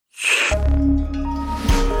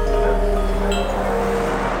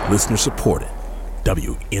Listener supported.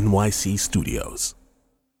 WNYC Studios.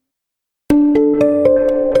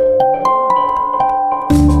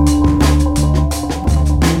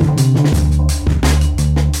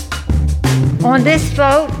 On this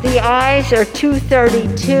vote, the ayes are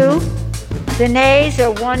 232, the nays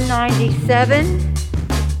are 197.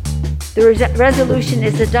 The resolution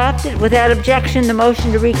is adopted. Without objection, the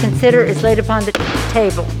motion to reconsider is laid upon the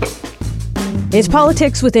table. It's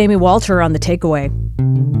Politics with Amy Walter on The Takeaway.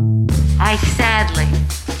 I sadly,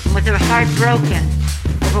 and with a heart broken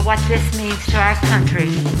over what this means to our country,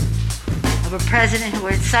 of a president who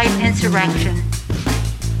would incite insurrection,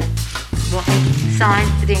 will sign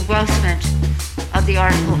for the engrossment of the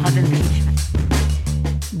article of impeachment.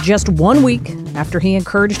 Just 1 week after he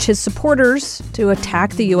encouraged his supporters to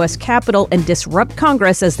attack the U.S. Capitol and disrupt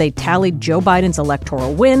Congress as they tallied Joe Biden's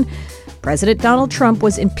electoral win, President Donald Trump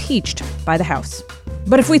was impeached by the House.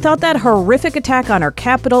 But if we thought that horrific attack on our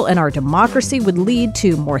Capitol and our democracy would lead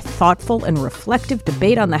to more thoughtful and reflective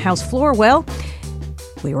debate on the House floor, well,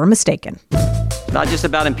 we were mistaken. Not just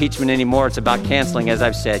about impeachment anymore, it's about canceling, as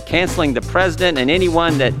I've said. Canceling the president and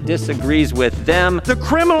anyone that disagrees with them. The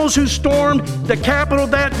criminals who stormed the Capitol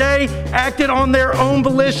that day acted on their own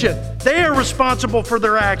volition. They are responsible for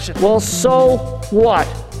their actions. Well, so what?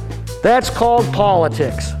 That's called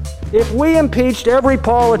politics. If we impeached every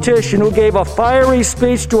politician who gave a fiery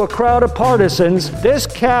speech to a crowd of partisans, this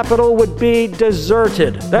Capitol would be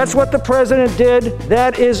deserted. That's what the president did.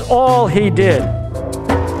 That is all he did.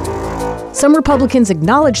 Some Republicans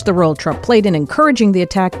acknowledged the role Trump played in encouraging the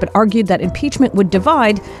attack, but argued that impeachment would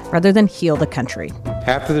divide rather than heal the country.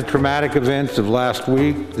 After the traumatic events of last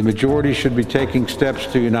week, the majority should be taking steps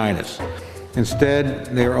to unite us. Instead,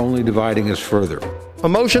 they are only dividing us further.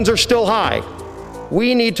 Emotions are still high.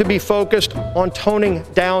 We need to be focused on toning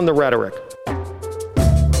down the rhetoric.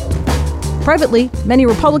 Privately, many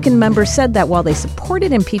Republican members said that while they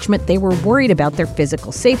supported impeachment, they were worried about their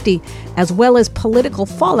physical safety, as well as political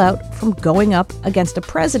fallout from going up against a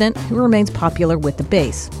president who remains popular with the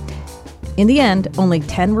base. In the end, only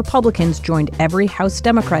 10 Republicans joined every House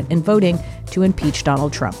Democrat in voting to impeach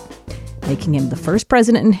Donald Trump, making him the first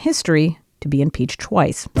president in history to be impeached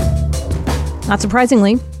twice. Not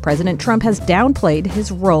surprisingly, President Trump has downplayed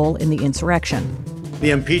his role in the insurrection.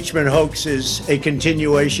 The impeachment hoax is a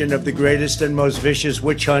continuation of the greatest and most vicious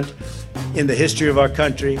witch hunt in the history of our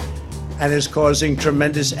country and is causing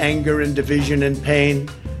tremendous anger and division and pain,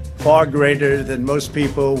 far greater than most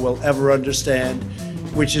people will ever understand,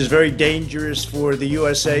 which is very dangerous for the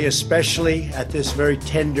USA, especially at this very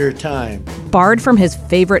tender time. Barred from his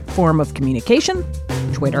favorite form of communication,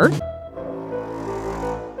 Twitter,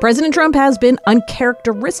 President Trump has been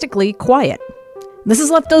uncharacteristically quiet. This has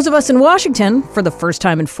left those of us in Washington, for the first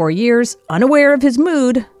time in 4 years, unaware of his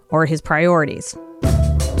mood or his priorities.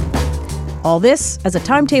 All this as a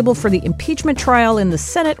timetable for the impeachment trial in the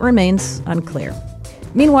Senate remains unclear.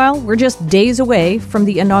 Meanwhile, we're just days away from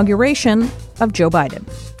the inauguration of Joe Biden.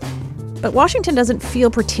 But Washington doesn't feel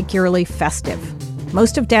particularly festive.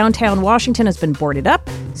 Most of downtown Washington has been boarded up,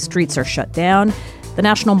 streets are shut down, the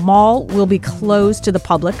National Mall will be closed to the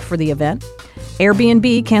public for the event.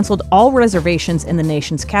 Airbnb canceled all reservations in the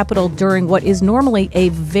nation's capital during what is normally a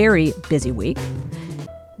very busy week.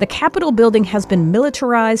 The Capitol building has been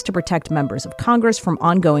militarized to protect members of Congress from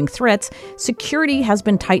ongoing threats. Security has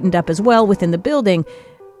been tightened up as well within the building.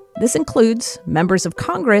 This includes members of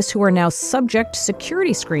Congress who are now subject to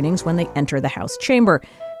security screenings when they enter the House chamber,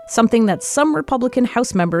 something that some Republican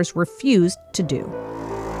House members refused to do.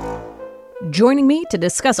 Joining me to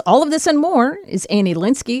discuss all of this and more is Annie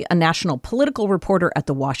Linskey, a national political reporter at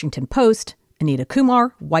The Washington Post, Anita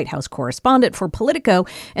Kumar, White House correspondent for Politico,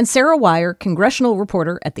 and Sarah Wire, congressional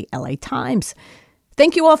reporter at the LA Times.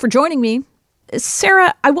 Thank you all for joining me.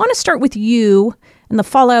 Sarah, I want to start with you and the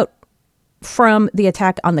fallout from the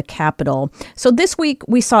attack on the Capitol. So this week,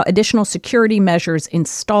 we saw additional security measures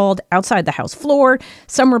installed outside the House floor,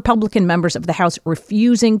 some Republican members of the House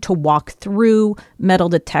refusing to walk through metal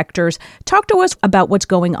detectors. Talk to us about what's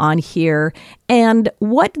going on here and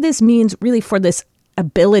what this means really for this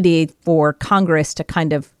ability for Congress to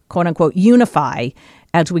kind of, quote unquote, unify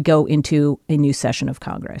as we go into a new session of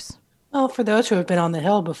Congress. Well, for those who have been on the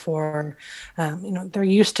Hill before, they're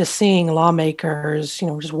used to seeing lawmakers,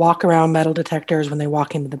 just walk around metal detectors when they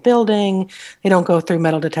walk into the building. They don't go through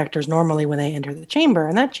metal detectors normally when they enter the chamber,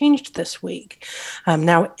 and that changed this week.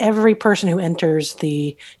 Now, every person who enters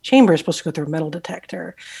the chamber is supposed to go through a metal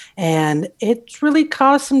detector, and it's really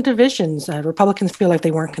caused some divisions. Republicans feel like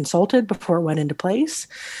they weren't consulted before it went into place,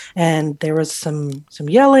 and there was some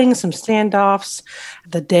yelling, some standoffs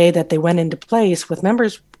the day that they went into place with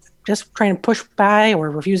members just trying to push by or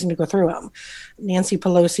refusing to go through them. Nancy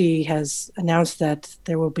Pelosi has announced that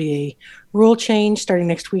there will be a rule change starting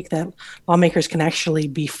next week that lawmakers can actually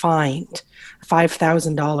be fined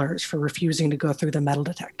 $5,000 for refusing to go through the metal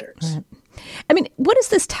detectors. Right. I mean, what does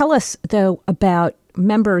this tell us, though, about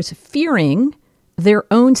members fearing their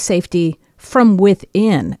own safety from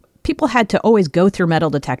within? People had to always go through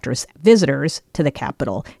metal detectors, visitors to the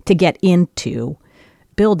Capitol, to get into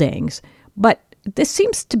buildings. But this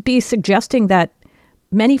seems to be suggesting that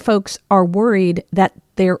many folks are worried that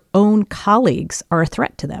their own colleagues are a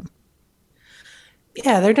threat to them.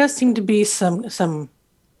 Yeah, there does seem to be some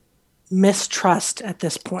mistrust at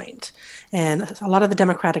this point. And a lot of the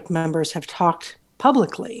Democratic members have talked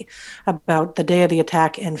publicly about the day of the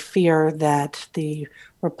attack and fear that the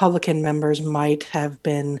Republican members might have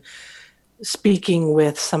been speaking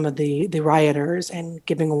with some of the rioters and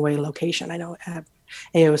giving away location. I know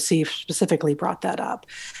AOC specifically brought that up.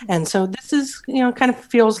 And so this is, kind of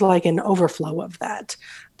feels like an overflow of that.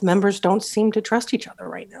 The members don't seem to trust each other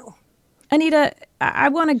right now. Anita, I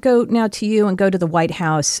want to go now to you and go to the White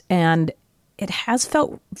House. And it has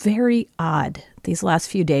felt very odd these last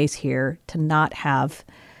few days here to not have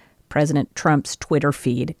President Trump's Twitter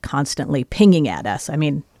feed constantly pinging at us. I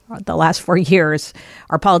mean, the last 4 years,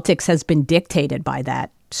 our politics has been dictated by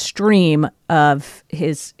that stream of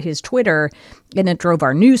his Twitter, and it drove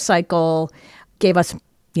our news cycle, gave us,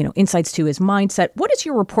 insights to his mindset. What does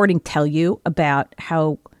your reporting tell you about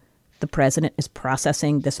how the president is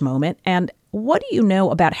processing this moment? And what do you know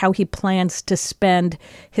about how he plans to spend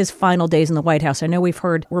his final days in the White House? I know we've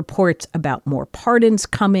heard reports about more pardons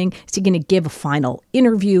coming. Is he going to give a final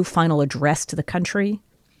interview, final address to the country?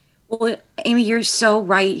 Well, Amy, you're so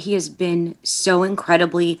right. He has been so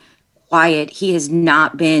incredibly quiet. He has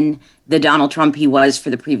not been the Donald Trump he was for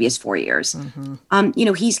the previous 4 years.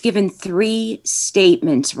 Mm-hmm. He's given 3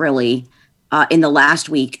 statements, really, in the last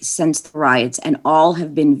week since the riots, and all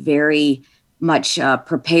have been very much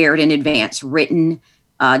prepared in advance, written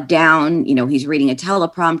down. He's reading a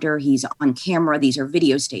teleprompter. He's on camera. These are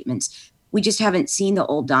video statements. We just haven't seen the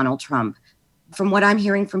old Donald Trump. From what I'm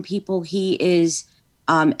hearing from people, he is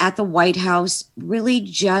at the White House really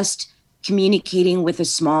just communicating with a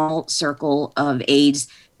small circle of aides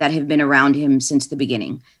that have been around him since the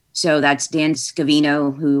beginning. So that's Dan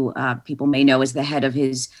Scavino, who people may know as the head of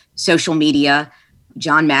his social media,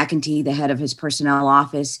 John McEntee, the head of his personnel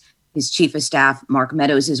office, his chief of staff, Mark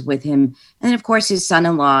Meadows, is with him. And of course, his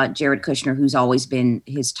son-in-law, Jared Kushner, who's always been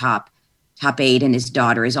his top aide, and his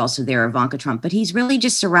daughter is also there, Ivanka Trump. But he's really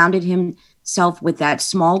just surrounded himself with that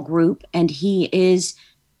small group. And he is,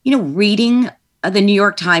 reading the New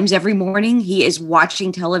York Times every morning. He is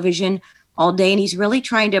watching television all day, and he's really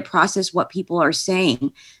trying to process what people are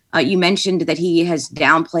saying. You mentioned that he has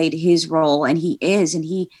downplayed his role, and he is. And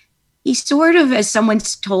he sort of, as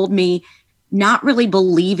someone's told me, not really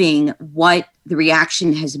believing what the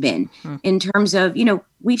reaction has been in terms of,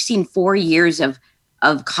 we've seen 4 years of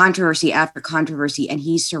controversy after controversy, and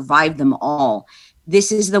he's survived them all.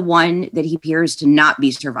 This is the one that he appears to not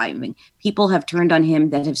be surviving. People have turned on him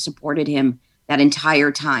that have supported him that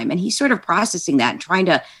entire time. And he's sort of processing that and trying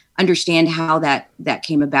to understand how that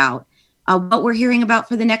came about. What we're hearing about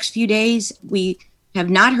for the next few days, we have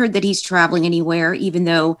not heard that he's traveling anywhere, even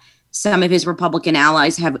though some of his Republican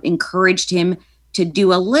allies have encouraged him to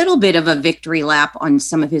do a little bit of a victory lap on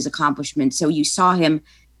some of his accomplishments. So you saw him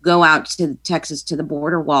go out to Texas to the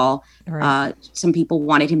border wall. Right. Some people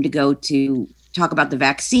wanted him to go to talk about the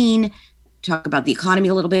vaccine, talk about the economy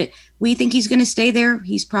a little bit. We think he's going to stay there.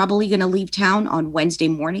 He's probably going to leave town on Wednesday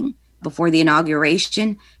morning before the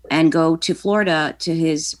inauguration and go to Florida to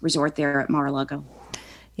his resort there at Mar-a-Lago.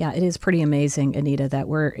 Yeah, it is pretty amazing, Anita, that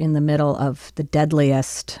we're in the middle of the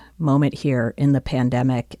deadliest moment here in the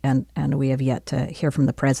pandemic, and we have yet to hear from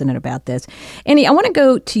the president about this. Annie, I want to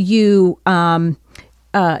go to you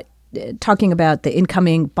talking about the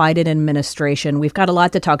incoming Biden administration. We've got a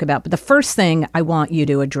lot to talk about, but the first thing I want you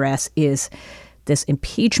to address is this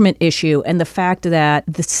impeachment issue and the fact that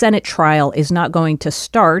the Senate trial is not going to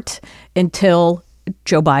start until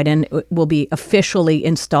Joe Biden will be officially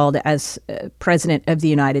installed as president of the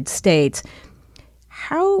United States.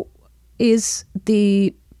 How is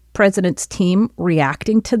the president's team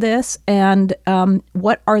reacting to this? And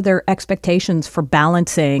what are their expectations for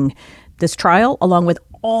balancing this trial along with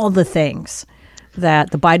all the things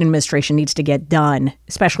that the Biden administration needs to get done,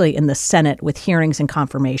 especially in the Senate with hearings and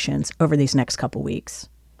confirmations over these next couple weeks?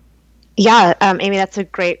 Yeah, Amy, that's a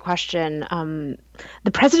great question.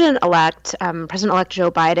 The President-elect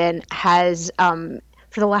Joe Biden has,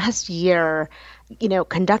 for the last year,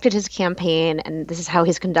 conducted his campaign, and this is how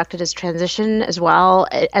he's conducted his transition as well,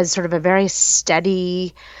 as sort of a very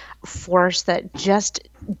steady force that just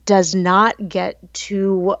does not get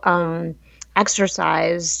too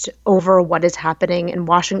exercised over what is happening in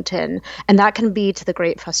Washington. And that can be to the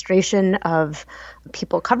great frustration of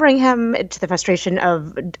people covering him, to the frustration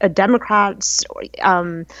of Democrats,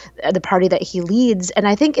 the party that he leads. And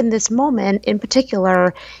I think in this moment in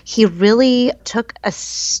particular, he really took a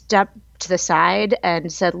step to the side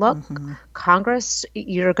and said, look, Congress,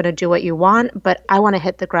 you're going to do what you want, but I want to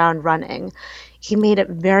hit the ground running. He made it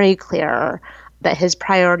very clear that his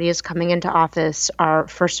priorities coming into office are,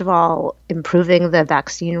 first of all, improving the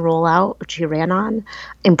vaccine rollout, which he ran on,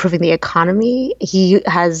 improving the economy. He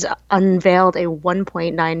has unveiled a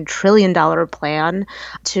 $1.9 trillion plan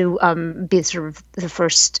to be sort of the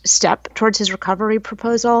first step towards his recovery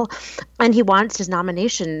proposal. And he wants his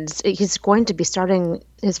nominations. He's going to be starting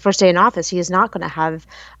his first day in office. He is not going to have,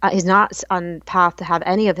 he's not on path to have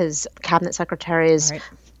any of his cabinet secretaries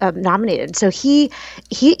nominated. So he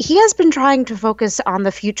has been trying to focus on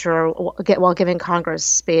the future while giving Congress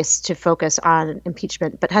space to focus on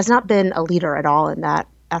impeachment, but has not been a leader at all in that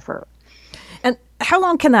effort. And how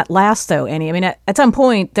long can that last, though, Annie? I mean, at some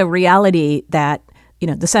point, the reality that,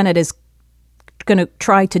 the Senate is going to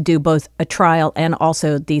try to do both a trial and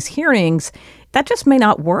also these hearings, that just may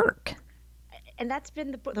not work. And that's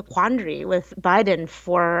been the quandary with Biden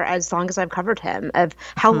for as long as I've covered him, of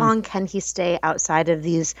how long can he stay outside of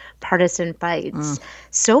these partisan fights.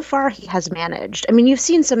 So far, he has managed. I mean, you've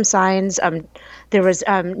seen some signs. There was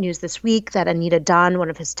news this week that Anita Dunn, one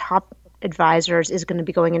of his top advisors, is going to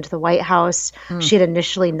be going into the White House. She had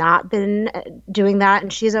initially not been doing that,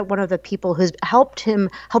 and she's one of the people who's helped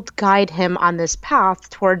guide him on this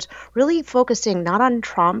path towards really focusing not on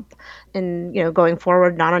Trump and going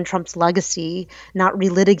forward, not on Trump's legacy, not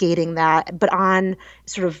relitigating that, but on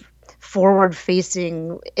sort of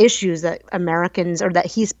forward-facing issues that Americans, or that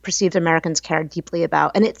he perceives Americans care deeply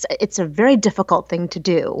about. And it's a very difficult thing to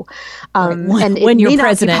do. When you're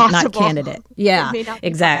president, not candidate. Yeah,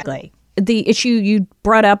 exactly. The issue you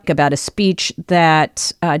brought up about a speech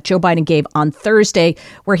that Joe Biden gave on Thursday,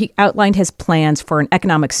 where he outlined his plans for an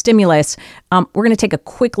economic stimulus. We're going to take a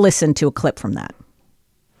quick listen to a clip from that.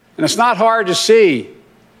 And it's not hard to see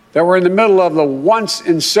that we're in the middle of the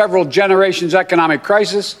once-in-several-generations economic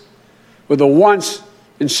crisis with a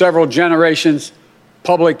once-in-several-generations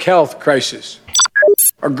public health crisis.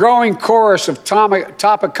 A growing chorus of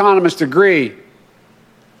top economists agree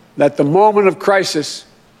that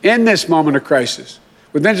in this moment of crisis,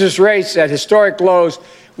 with interest rates at historic lows,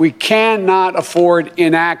 we cannot afford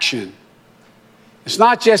inaction. It's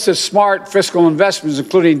not just that smart fiscal investments,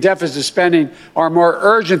 including deficit spending, are more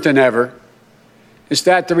urgent than ever. It's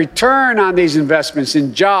that the return on these investments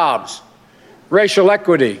in jobs, racial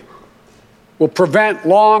equity, will prevent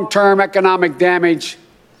long-term economic damage,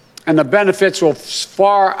 and the benefits will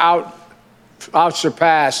far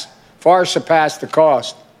surpass the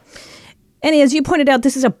cost. And as you pointed out,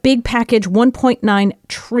 this is a big package, $1.9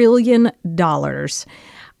 trillion.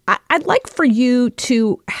 I'd like for you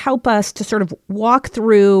to help us to sort of walk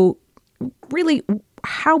through really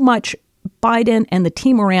how much Biden and the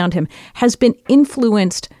team around him has been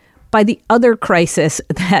influenced by the other crisis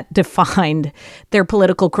that defined their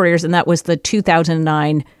political careers, and that was the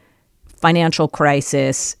 2009 financial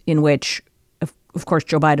crisis, in which, of course,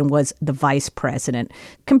 Joe Biden was the vice president.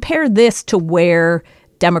 Compare this to where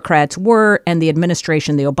Democrats were and the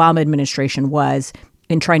Obama administration was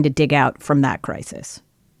in trying to dig out from that crisis.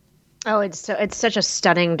 Oh, it's such a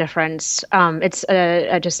stunning difference. It's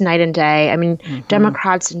just night and day. I mean,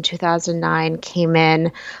 Democrats in 2009 came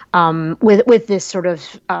in with this sort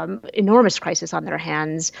of enormous crisis on their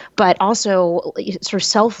hands, but also sort of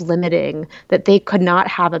self-limiting, that they could not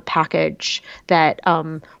have a package that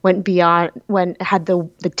went beyond, had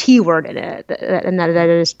the T word in it, and that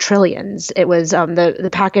is trillions. It was the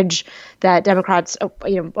package that Democrats,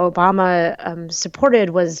 Obama supported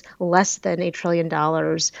was less than $1 trillion.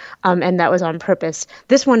 And that was on purpose.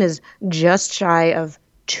 This one is just shy of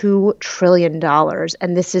 $2 trillion,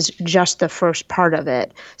 and this is just the first part of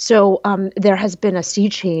it. So there has been a sea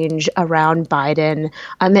change around Biden.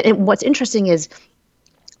 And what's interesting is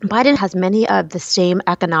Biden has many of the same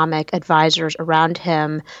economic advisors around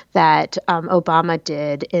him that Obama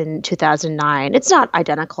did in 2009. It's not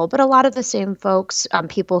identical, but a lot of the same folks,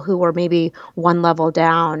 people who were maybe one level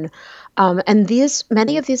down. And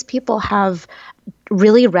many of these people have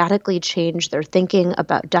really radically changed their thinking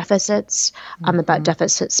about deficits, about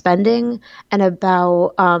deficit spending, and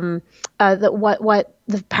about what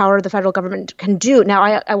the power the federal government can do. Now,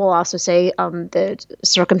 I will also say that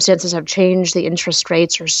circumstances have changed. The interest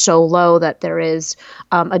rates are so low that there is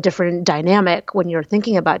a different dynamic when you're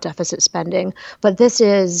thinking about deficit spending. But this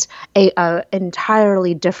is a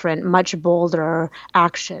entirely different, much bolder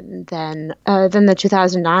action than the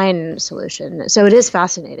 2009 solution. So it is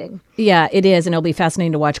fascinating. Yeah, it is. And it'll be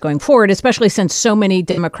fascinating to watch going forward, especially since so many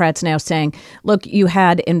Democrats now saying, look, you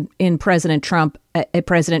had in President Trump a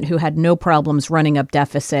president who had no problems running up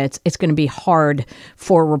deficits. It's going to be hard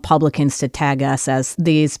for Republicans to tag us as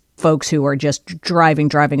these folks who are just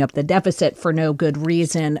driving up the deficit for no good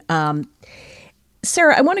reason.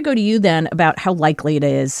 Sarah, I want to go to you then about how likely it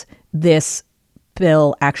is this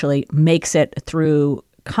bill actually makes it through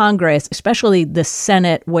Congress, especially the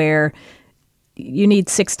Senate, where you need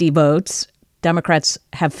 60 votes. Democrats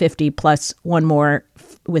have 50 plus one more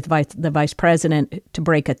with the vice president to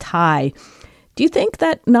break a tie. Do you think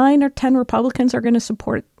that 9 or 10 Republicans are going to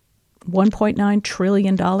support $1.9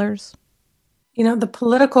 trillion? You know, the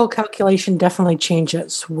political calculation definitely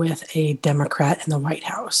changes with a Democrat in the White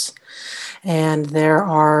House. And there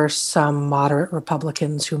are some moderate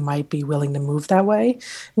Republicans who might be willing to move that way. And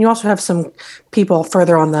you also have some people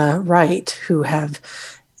further on the right who have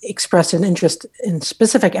expressed an interest in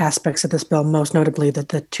specific aspects of this bill, most notably the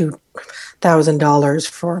 $2,000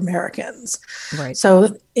 for Americans. Right.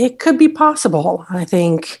 So it could be possible. I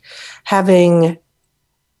think having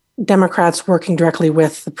Democrats working directly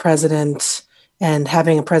with the president and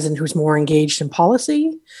having a president who's more engaged in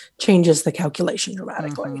policy changes the calculation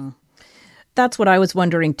dramatically. Mm-hmm. That's what I was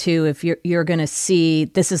wondering, too, if you're going to see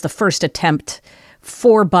this is the first attempt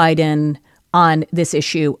for Biden on this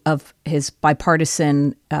issue of his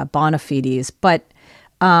bipartisan bona fides. But,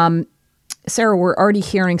 Sarah, we're already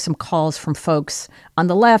hearing some calls from folks on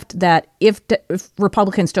the left that if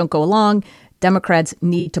Republicans don't go along, Democrats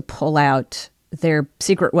need to pull out their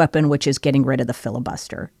secret weapon, which is getting rid of the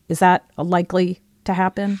filibuster. Is that likely to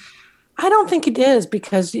happen? I don't think it is,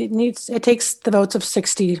 because it takes the votes of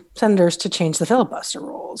 60 senators to change the filibuster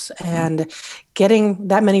rules. And getting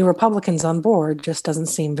that many Republicans on board just doesn't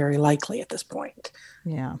seem very likely at this point.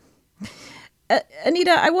 Yeah.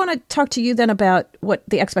 Anita, I want to talk to you then about what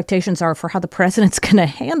the expectations are for how the president's going to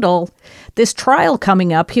handle this trial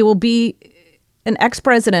coming up. He will be an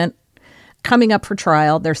ex-president coming up for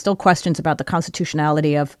trial. There's still questions about the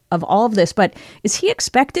constitutionality of all of this, but is he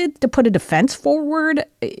expected to put a defense forward?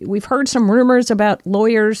 We've heard some rumors about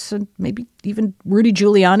lawyers, maybe even Rudy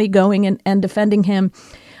Giuliani going and defending him.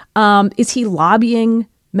 Is he lobbying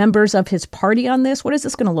members of his party on this? What is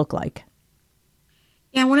this going to look like?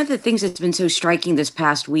 Yeah, one of the things that's been so striking this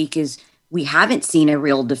past week is we haven't seen a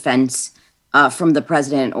real defense from the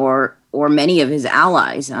president or many of his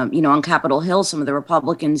allies. On Capitol Hill, some of the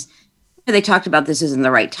Republicans, they talked about this isn't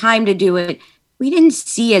the right time to do it. We didn't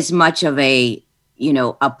see as much of a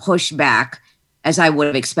pushback as I would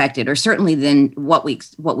have expected, or certainly than what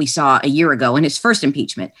we saw a year ago in his first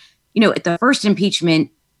impeachment. At the first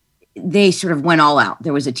impeachment, they sort of went all out.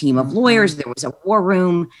 There was a team of lawyers. There was a war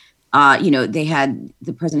room.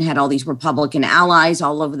 The president had all these Republican allies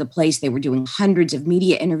all over the place. They were doing hundreds of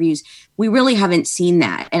media interviews. We really haven't seen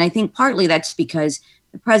that. And I think partly that's because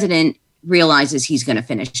the president realizes he's going to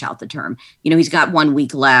finish out the term. He's got 1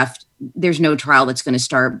 week left. There's no trial that's going to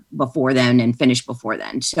start before then and finish before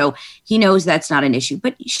then. So he knows that's not an issue.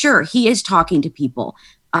 But sure, he is talking to people.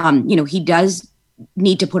 He does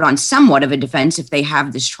need to put on somewhat of a defense if they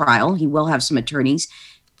have this trial. He will have some attorneys.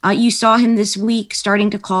 You saw him this week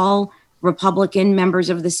starting to call Republican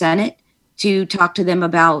members of the Senate to talk to them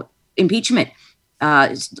about impeachment.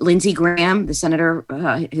 Lindsey Graham, the senator,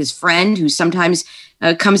 his friend, who sometimes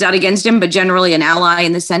comes out against him, but generally an ally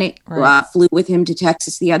in the Senate, right, flew with him to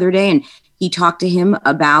Texas the other day. And he talked to him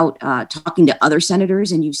about talking to other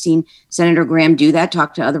senators. And you've seen Senator Graham do that,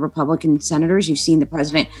 talk to other Republican senators. You've seen the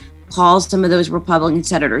president call some of those Republican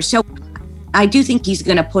senators. So I do think he's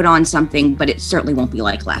going to put on something, but it certainly won't be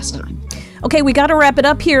like last time. Okay, we got to wrap it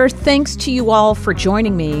up here. Thanks to you all for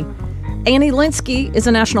joining me. Annie Linsky is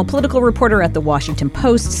a national political reporter at The Washington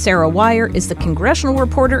Post. Sarah Wire is the congressional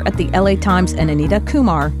reporter at the LA Times. And Anita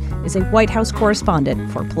Kumar is a White House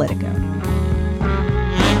correspondent for Politico.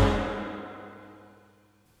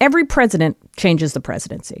 Every president changes the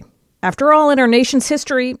presidency. After all, in our nation's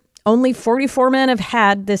history, only 44 men have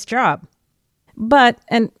had this job. But,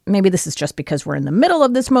 and maybe this is just because we're in the middle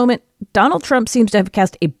of this moment, Donald Trump seems to have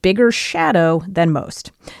cast a bigger shadow than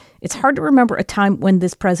most. It's hard to remember a time when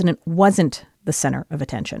this president wasn't the center of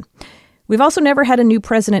attention. We've also never had a new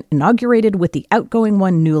president inaugurated with the outgoing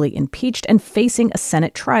one newly impeached and facing a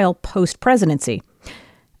Senate trial post-presidency.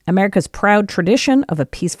 America's proud tradition of a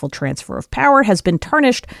peaceful transfer of power has been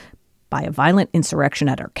tarnished by a violent insurrection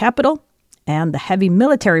at our Capitol and the heavy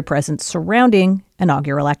military presence surrounding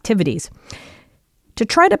inaugural activities. To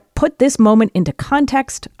try to put this moment into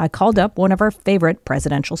context, I called up one of our favorite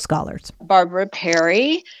presidential scholars. Barbara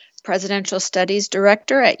Perry, Presidential Studies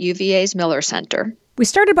Director at UVA's Miller Center. We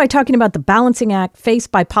started by talking about the balancing act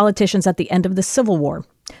faced by politicians at the end of the Civil War,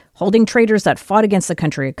 holding traitors that fought against the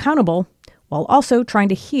country accountable while also trying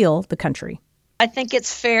to heal the country. I think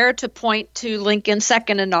it's fair to point to Lincoln's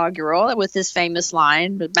second inaugural with his famous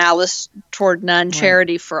line, malice toward none,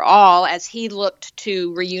 charity for all, as he looked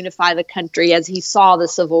to reunify the country, as he saw the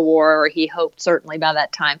Civil War, or he hoped certainly by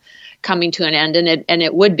that time, coming to an end, and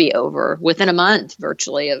it would be over within a month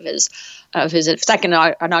virtually of his second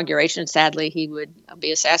inauguration. Sadly, he would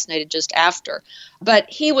be assassinated just after. But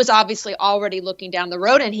he was obviously already looking down the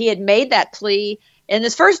road, and he had made that plea in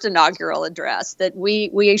his first inaugural address that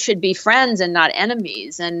we should be friends and not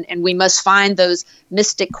enemies, and we must find those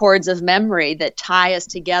mystic chords of memory that tie us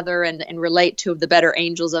together and relate to the better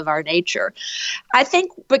angels of our nature. I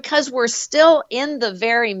think because we're still in the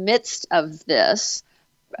very midst of this,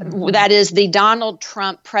 that is the Donald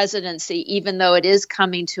Trump presidency, even though it is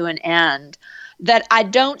coming to an end, that I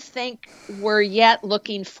don't think we're yet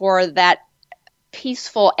looking for that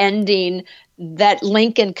peaceful ending that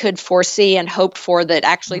Lincoln could foresee and hoped for that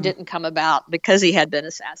actually didn't come about because he had been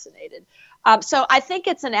assassinated. So I think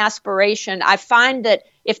it's an aspiration. I find that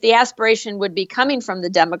if the aspiration would be coming from the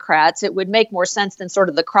Democrats, it would make more sense than sort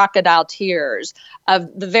of the crocodile tears of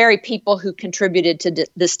the very people who contributed to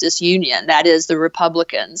this disunion, that is the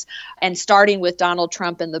Republicans. And starting with Donald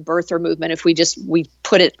Trump and the birther movement, if we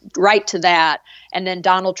put it right to that, and then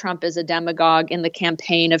Donald Trump as a demagogue in the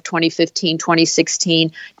campaign of 2015,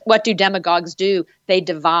 2016. What do demagogues do? They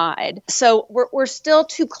divide. So we're still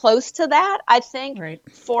too close to that, I think,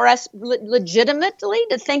 for us legitimately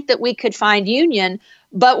to think that we could find union,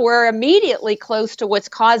 but we're immediately close to what's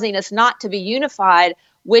causing us not to be unified,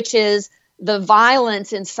 which is the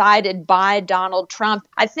violence incited by Donald Trump.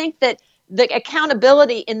 I think that the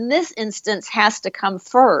accountability in this instance has to come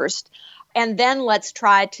first. And then let's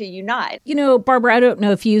try to unite. You know, Barbara, I don't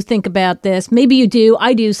know if you think about this. Maybe you do.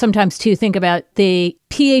 I do sometimes, too, think about the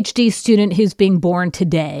PhD student who's being born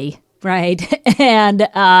today, right? And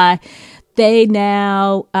they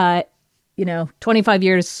now, 25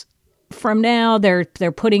 years from now, they're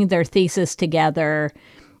putting their thesis together.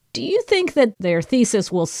 Do you think that their thesis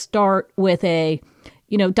will start with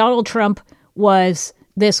Donald Trump was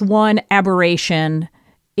this one aberration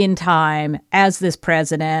in time as this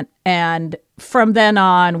president, and from then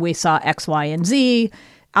on we saw X, Y, and Z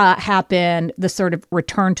happen, the sort of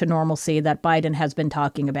return to normalcy that Biden has been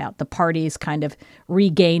talking about, the parties kind of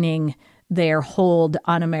regaining their hold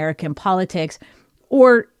on American politics?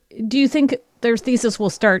 Or do you think their thesis will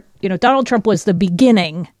start, Donald Trump was the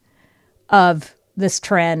beginning of this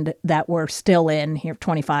trend that we're still in here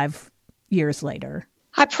 25 years later?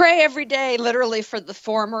 I pray every day, literally, for the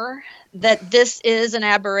former, that this is an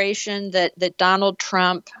aberration, that Donald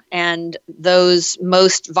Trump and those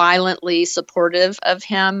most violently supportive of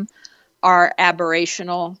him are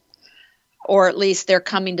aberrational, or at least they're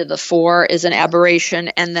coming to the fore is an aberration,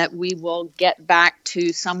 and that we will get back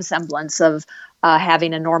to some semblance of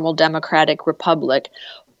having a normal democratic republic.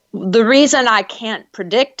 The reason I can't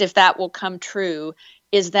predict if that will come true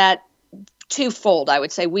is that twofold, I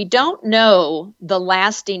would say. We don't know the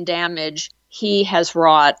lasting damage he has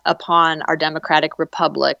wrought upon our democratic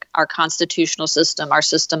republic, our constitutional system, our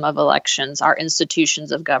system of elections, our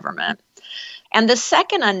institutions of government. And the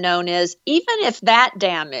second unknown is, even if that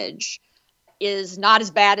damage is not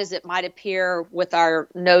as bad as it might appear with our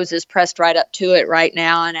noses pressed right up to it right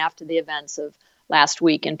now and after the events of last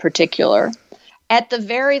week in particular, at the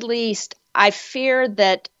very least, I fear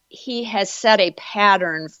that he has set a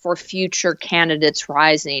pattern for future candidates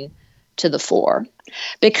rising to the fore.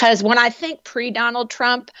 Because when I think pre-Donald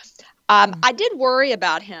Trump, I did worry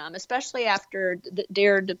about him, especially after the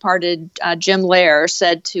dear departed Jim Lehrer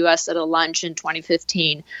said to us at a lunch in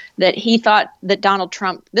 2015 that he thought that Donald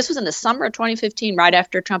Trump, this was in the summer of 2015, right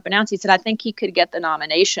after Trump announced, he said, I think he could get the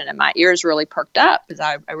nomination. And my ears really perked up because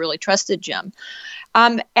I really trusted Jim.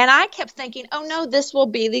 And I kept thinking, oh no, this will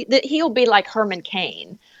be, he'll be like Herman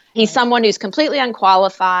Cain. He's someone who's completely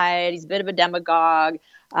unqualified. He's a bit of a demagogue.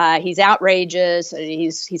 He's outrageous.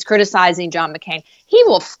 He's criticizing John McCain. He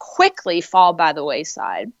will quickly fall by the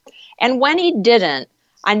wayside. And when he didn't,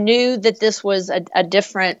 I knew that this was a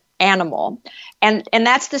different animal. And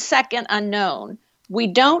that's the second unknown. We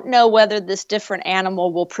don't know whether this different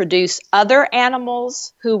animal will produce other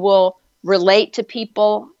animals who will relate to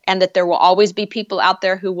people and that there will always be people out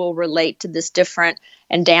there who will relate to this different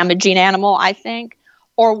and damaging animal, I think,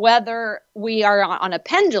 or whether we are on a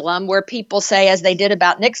pendulum where people say, as they did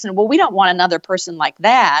about Nixon, well, we don't want another person like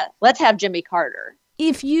that. Let's have Jimmy Carter.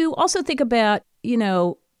 If you also think about,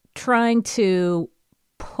 trying to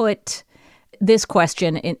put this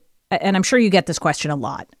question in, and I'm sure you get this question a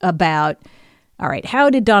lot about, all right, how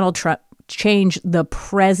did Donald Trump change the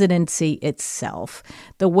presidency itself,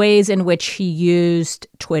 the ways in which he used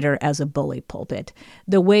Twitter as a bully pulpit,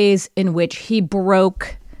 the ways in which he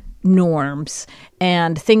broke norms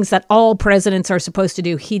and things that all presidents are supposed to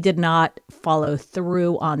do. He did not follow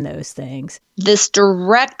through on those things. This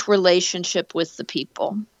direct relationship with the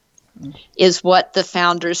people is what the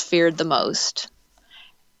founders feared the most,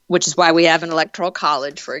 which is why we have an electoral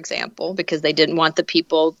college, for example, because they didn't want the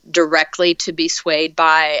people directly to be swayed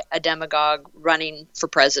by a demagogue running for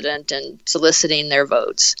president and soliciting their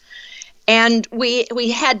votes. And we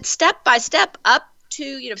had step by step up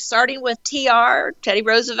to, starting with Teddy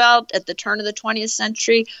Roosevelt at the turn of the 20th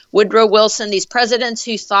century, Woodrow Wilson, these presidents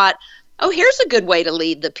who thought, oh, here's a good way to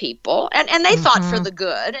lead the people. And they thought for the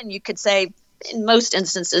good. And you could say in most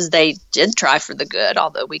instances they did try for the good,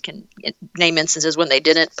 although we can name instances when they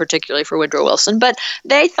didn't, particularly for Woodrow Wilson. But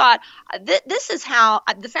they thought this is how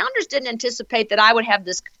the founders didn't anticipate that I would have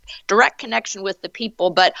this direct connection with the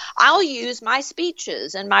people, but I'll use my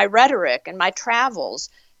speeches and my rhetoric and my travels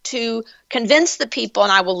to convince the people,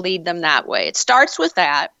 and I will lead them that way. It starts with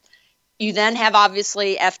that. You then have,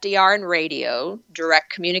 obviously, FDR and radio,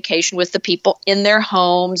 direct communication with the people in their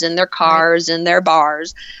homes, in their cars, in their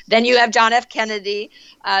bars. Then you have John F. Kennedy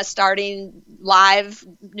starting live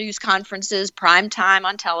news conferences, prime time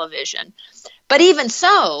on television. But even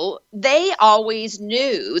so, they always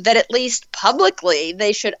knew that at least publicly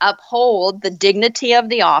they should uphold the dignity of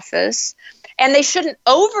the office, and they shouldn't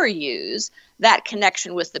overuse that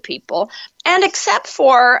connection with the people. And except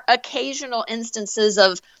for occasional instances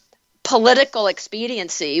of political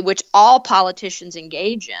expediency, which all politicians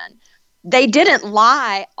engage in, they didn't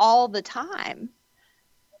lie all the time.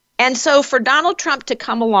 And so for Donald Trump to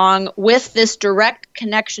come along with this direct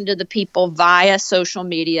connection to the people via social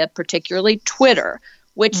media, particularly Twitter,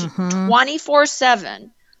 which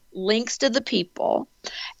 24/7 links to the people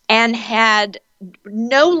and had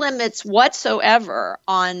no limits whatsoever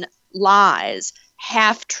on lies,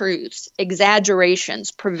 half-truths, exaggerations,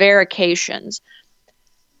 prevarications,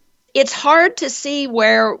 it's hard to see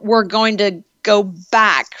where we're going to go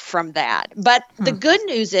back from that. But the good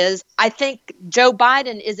news is I think Joe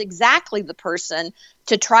Biden is exactly the person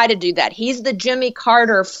to try to do that. He's the Jimmy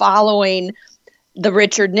Carter following the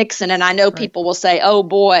Richard Nixon. And I know people will say, oh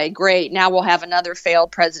boy, great, now we'll have another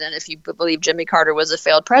failed president if you believe Jimmy Carter was a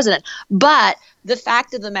failed president. But the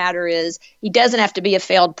fact of the matter is he doesn't have to be a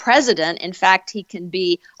failed president. In fact, he can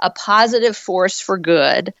be a positive force for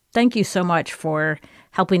good. Thank you so much for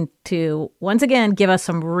helping to, once again, give us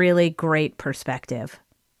some really great perspective.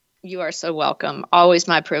 You are so welcome. Always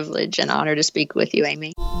my privilege and honor to speak with you,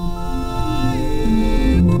 Amy.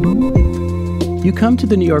 You come to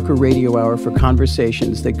the New Yorker Radio Hour for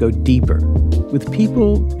conversations that go deeper with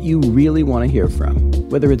people you really want to hear from,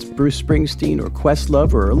 whether it's Bruce Springsteen or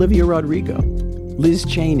Questlove or Olivia Rodrigo, Liz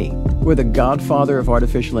Cheney, or the godfather of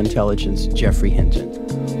artificial intelligence, Geoffrey Hinton,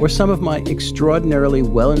 or some of my extraordinarily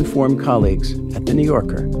well-informed colleagues at The New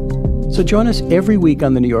Yorker. So join us every week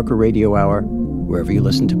on the New Yorker Radio Hour, wherever you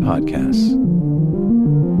listen to podcasts.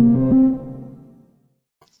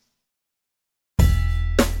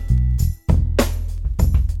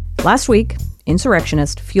 Last week,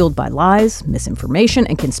 insurrectionists fueled by lies, misinformation,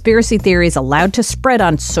 and conspiracy theories allowed to spread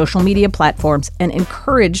on social media platforms and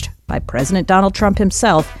encouraged by President Donald Trump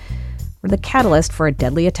himself were the catalyst for a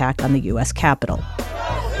deadly attack on the U.S. Capitol.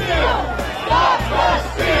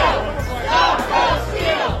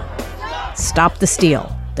 Stop the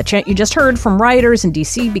Steal. The chant you just heard from rioters in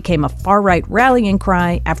D.C. became a far-right rallying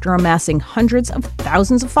cry after amassing hundreds of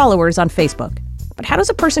thousands of followers on Facebook. But how does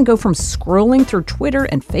a person go from scrolling through Twitter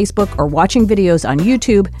and Facebook or watching videos on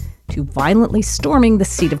YouTube to violently storming the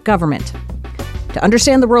seat of government? To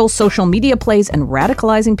understand the role social media plays in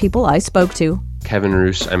radicalizing people, I spoke to Kevin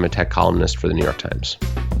Roose. I'm a tech columnist for the New York Times.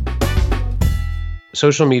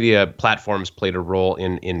 Social media platforms played a role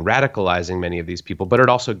in radicalizing many of these people, but it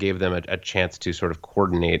also gave them a chance to sort of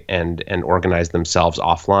coordinate and organize themselves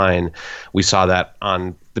offline. We saw that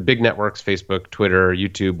on the big networks, Facebook, Twitter,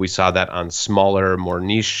 YouTube. We saw that on smaller, more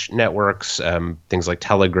niche networks, things like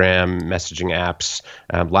Telegram, messaging apps,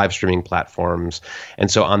 live streaming platforms. And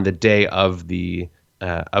so on the day of the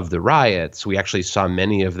of the riots, we actually saw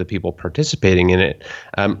many of the people participating in it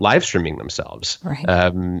live streaming themselves,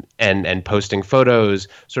 right. And posting photos,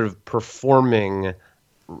 sort of performing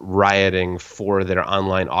rioting for their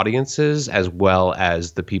online audiences as well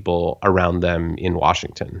as the people around them in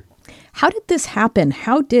Washington. How did this happen?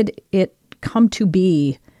 How did it come to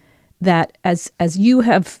be that, as you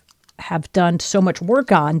have done so much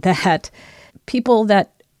work on, that people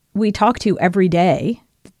that we talk to every day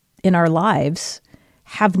in our lives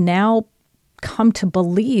have now come to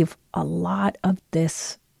believe a lot of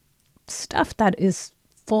this stuff that is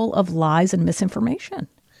full of lies and misinformation?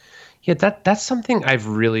 Yeah, that's something I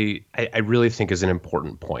really think is an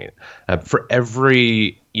important point. For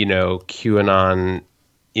every, QAnon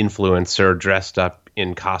influencer dressed up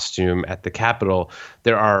in costume at the Capitol,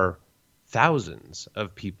 there are thousands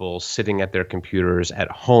of people sitting at their computers at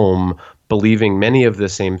home believing many of the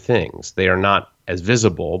same things. They are not as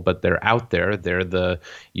visible, but they're out there. They're the,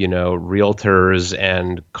 realtors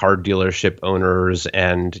and car dealership owners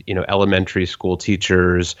and, elementary school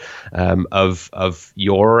teachers of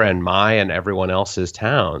your and my and everyone else's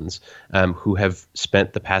towns who have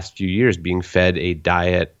spent the past few years being fed a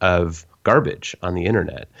diet of garbage on the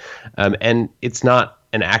internet. And it's not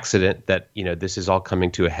an accident that, this is all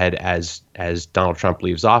coming to a head as Donald Trump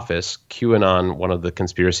leaves office. QAnon, one of the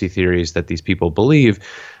conspiracy theories that these people believe,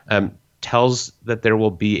 tells that there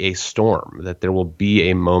will be a storm, that there will be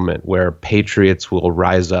a moment where patriots will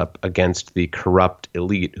rise up against the corrupt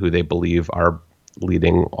elite who they believe are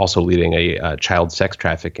leading a child sex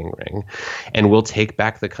trafficking ring, and will take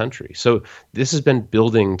back the country. So this has been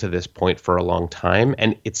building to this point for a long time,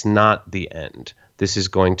 and it's not the end. This is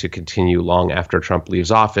going to continue long after Trump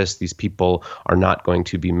leaves office. These people are not going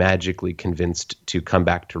to be magically convinced to come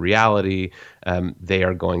back to reality. They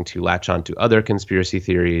are going to latch on to other conspiracy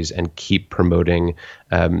theories and keep promoting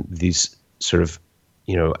these sort of,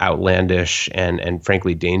 outlandish and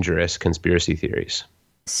frankly dangerous conspiracy theories.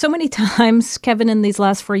 So many times, Kevin, in these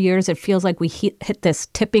last 4 years, it feels like we hit this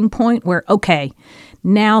tipping point where, okay,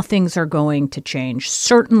 now things are going to change.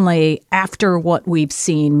 Certainly after what we've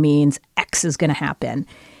seen means X is going to happen.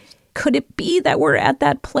 Could it be that we're at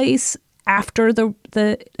that place after the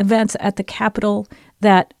events at the Capitol,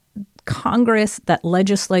 that Congress, that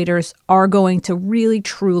legislators are going to really,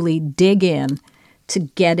 truly dig in to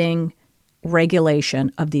getting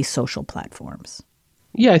regulation of these social platforms?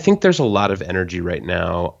 Yeah, I think there's a lot of energy right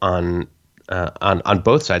now on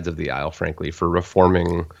both sides of the aisle, frankly, for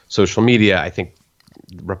reforming social media. I think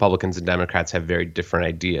Republicans and Democrats have very different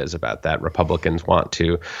ideas about that. Republicans want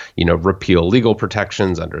to, repeal legal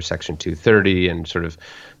protections under Section 230 and sort of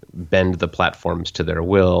bend the platforms to their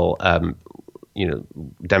will.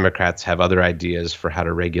 Democrats have other ideas for how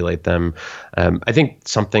to regulate them. I think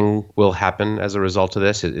something will happen as a result of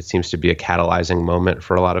this. It seems to be a catalyzing moment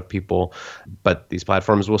for a lot of people, but these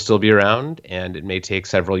platforms will still be around, and it may take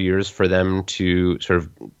several years for them to sort of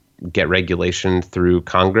get regulation through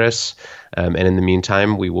Congress. And in the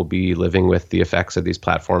meantime, we will be living with the effects of these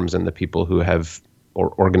platforms and the people who have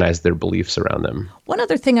organized their beliefs around them. One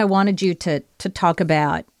other thing I wanted you to talk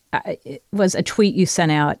about was a tweet you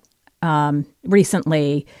sent out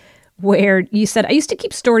recently where you said, I used to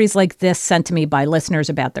keep stories like this sent to me by listeners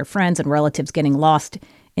about their friends and relatives getting lost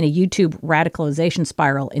in a YouTube radicalization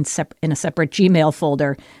spiral in a separate Gmail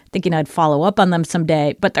folder, thinking I'd follow up on them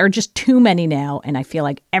someday. But there are just too many now, and I feel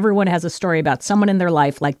like everyone has a story about someone in their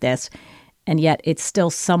life like this, and yet it's still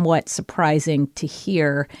somewhat surprising to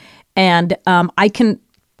hear. And I can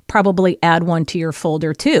probably add one to your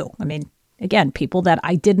folder too. I mean, again, people that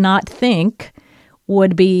I did not think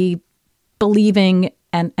would be believing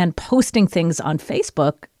and posting things on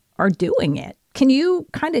Facebook are doing it. Can you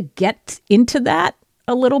kind of get into that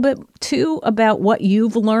a little bit too, about what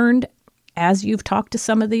you've learned as you've talked to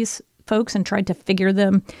some of these folks and tried to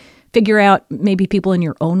figure out maybe people in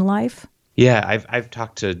your own life? Yeah, I've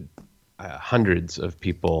talked to hundreds of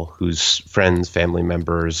people whose friends, family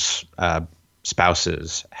members,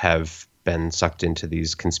 spouses have been sucked into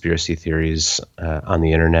these conspiracy theories on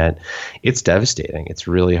the internet. It's devastating. It's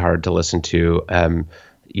really hard to listen to.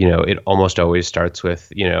 It almost always starts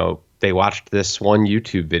with, they watched this one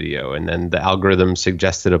YouTube video and then the algorithm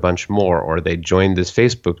suggested a bunch more, or they joined this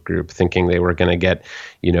Facebook group thinking they were going to get,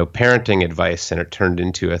 parenting advice, and it turned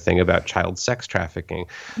into a thing about child sex trafficking.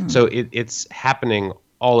 So it's happening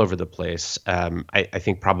all over the place. I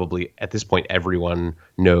think probably at this point, everyone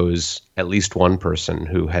knows at least one person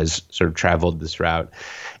who has sort of traveled this route.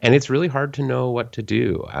 And it's really hard to know what to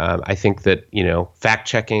do. I think that, fact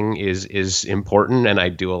checking is important, and I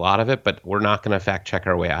do a lot of it, but we're not going to fact check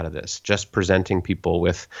our way out of this. Just presenting people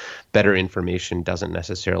with better information doesn't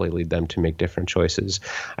necessarily lead them to make different choices.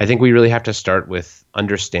 I think we really have to start with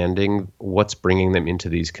understanding what's bringing them into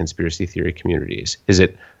these conspiracy theory communities. Is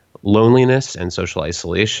it loneliness and social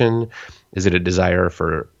isolation? Is it a desire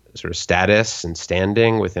for sort of status and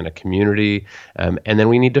standing within a community? And then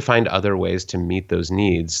we need to find other ways to meet those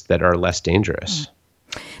needs that are less dangerous.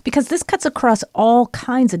 Because this cuts across all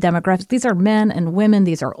kinds of demographics. These are men and women.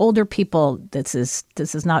 These are older people. This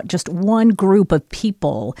is not just one group of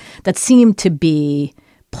people that seem to be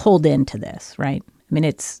pulled into this, right? I mean,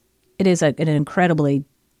 it is an incredibly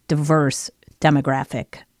diverse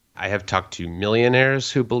demographic. I have talked to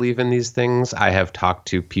millionaires who believe in these things. I have talked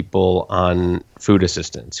to people on food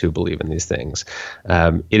assistance who believe in these things.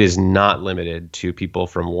 It is not limited to people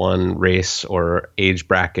from one race or age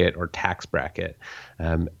bracket or tax bracket.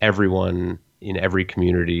 Everyone in every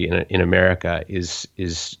community in America is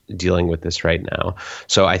dealing with this right now.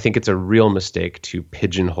 So I think it's a real mistake to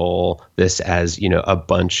pigeonhole this as, a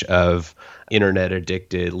bunch of internet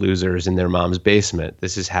addicted losers in their mom's basement.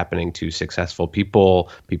 This is happening to successful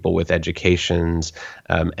people with educations.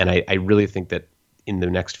 And I really think that in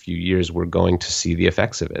the next few years, we're going to see the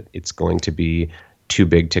effects of it. It's going to be too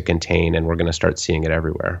big to contain, and we're going to start seeing it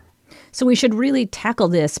everywhere. So we should really tackle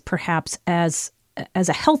this perhaps as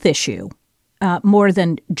a health issue, more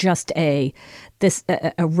than just a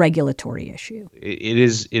regulatory issue. It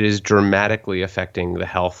is dramatically affecting the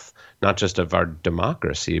health, not just of our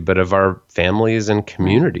democracy, but of our families and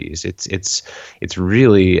communities. It's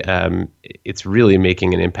really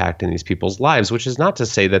making an impact in these people's lives, which is not to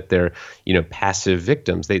say that they're passive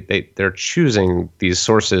victims. They're choosing these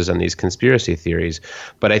sources and these conspiracy theories.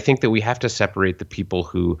 But I think that we have to separate the people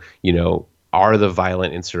who are the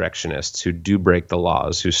violent insurrectionists who do break the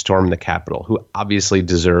laws, who storm the Capitol, who obviously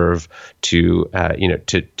deserve to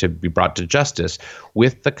be brought to justice,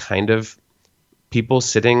 with the kind of people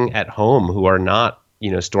sitting at home who are not,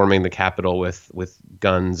 storming the Capitol with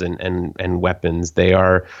guns and weapons. They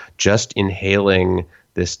are just inhaling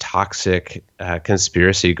this toxic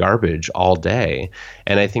conspiracy garbage all day.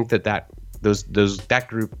 And I think that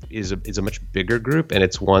group is a much bigger group, and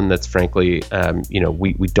it's one that's frankly,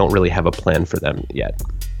 we don't really have a plan for them yet.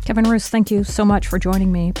 Kevin Roose, thank you so much for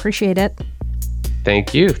joining me. Appreciate it.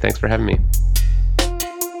 Thank you. Thanks for having me.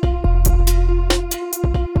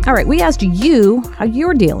 All right, we asked you how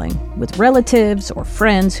you're dealing with relatives or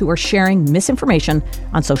friends who are sharing misinformation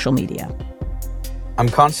on social media. I'm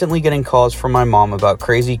constantly getting calls from my mom about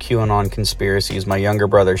crazy QAnon conspiracies my younger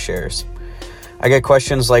brother shares. I get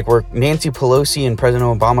questions like, were Nancy Pelosi and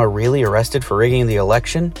President Obama really arrested for rigging the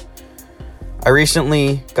election? I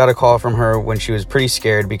recently got a call from her when she was pretty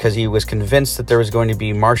scared because he was convinced that there was going to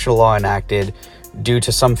be martial law enacted due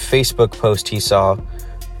to some Facebook post he saw.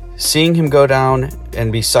 Seeing him go down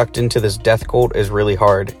and be sucked into this death cult is really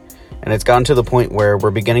hard, and it's gotten to the point where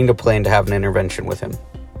we're beginning to plan to have an intervention with him.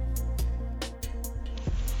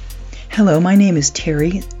 Hello, my name is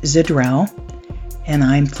Terry Zidrow, and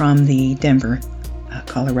I'm from the Denver,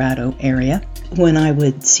 Colorado area. When I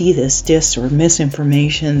would see this dis or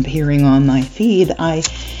misinformation appearing on my feed, I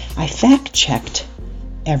fact-checked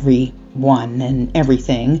everyone and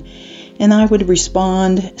everything, and I would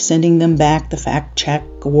respond, sending them back the fact check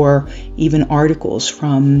or even articles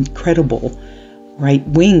from credible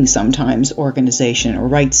right-wing, sometimes, organization or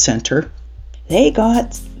right center. They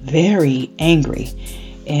got very angry,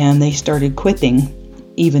 and they started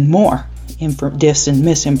quipping even more dis and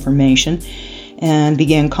misinformation, and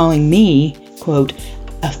began calling me, quote,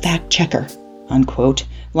 a fact checker, unquote,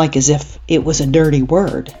 like as if it was a dirty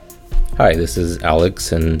word. Hi, this is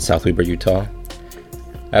Alex in South Weber, Utah.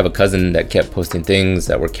 I have a cousin that kept posting things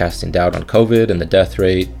that were casting doubt on COVID and the death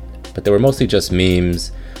rate, but they were mostly just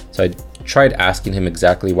memes, so I tried asking him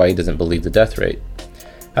exactly why he doesn't believe the death rate.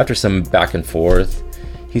 After some back and forth,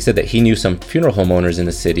 he said that he knew some funeral home owners in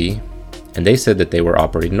the city, and they said that they were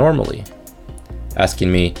operating normally.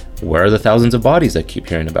 Asking me, where are the thousands of bodies I keep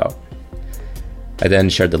hearing about? I then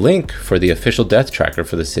shared the link for the official death tracker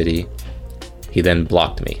for the city. He then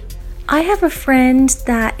blocked me. I have a friend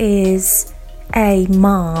that is a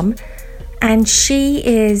mom, and she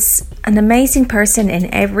is an amazing person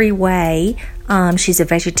in every way. She's a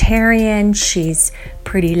vegetarian, she's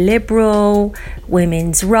pretty liberal,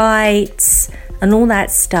 women's rights, and all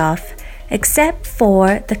that stuff, except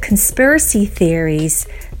for the conspiracy theories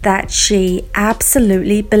that she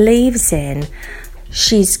absolutely believes in.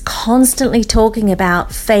 She's constantly talking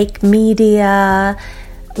about fake media.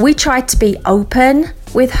 We tried to be open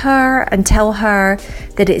with her and tell her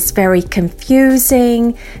that it's very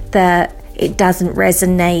confusing, that it doesn't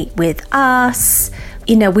resonate with us.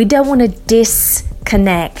 You know, we don't want to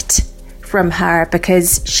disconnect from her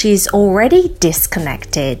because she's already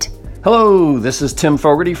disconnected. Hello, this is Tim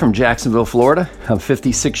Fogarty from Jacksonville, Florida. I'm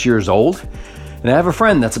 56 years old, and I have a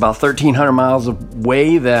friend that's about 1,300 miles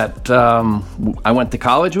away that I went to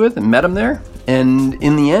college with and met him there. And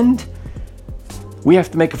in the end, we have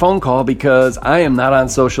to make a phone call because I am not on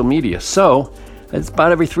social media. So it's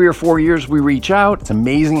about every 3 or 4 years we reach out. It's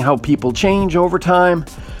amazing how people change over time,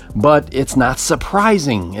 but it's not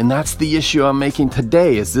surprising. And that's the issue I'm making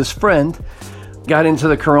today. Is this friend got into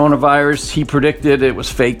the coronavirus. He predicted it was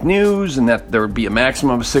fake news and that there would be a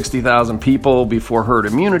maximum of 60,000 people before herd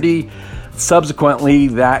immunity. Subsequently,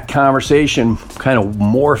 that conversation kind of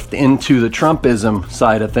morphed into the Trumpism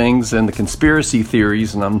side of things and the conspiracy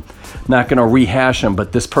theories, and I'm not going to rehash them,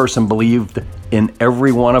 but this person believed in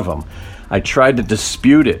every one of them. I tried to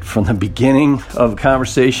dispute it from the beginning of the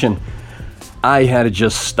conversation. I had to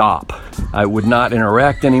just stop. I would not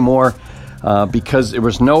interact anymore. Because there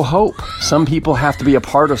was no hope. Some people have to be a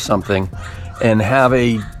part of something and have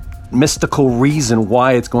a mystical reason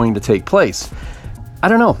why it's going to take place. I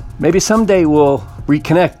don't know. Maybe someday we'll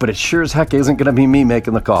reconnect, but it sure as heck isn't going to be me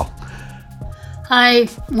making the call.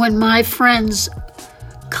 When my friends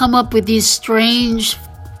come up with these strange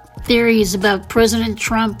theories about President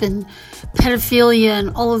Trump and pedophilia and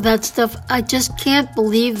all of that stuff, I just can't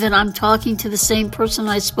believe that I'm talking to the same person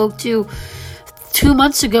I spoke to 2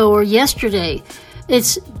 months ago or yesterday.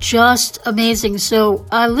 It's just amazing. So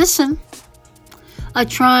I listen. I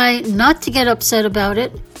try not to get upset about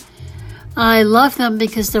it. I love them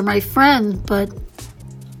because they're my friend, but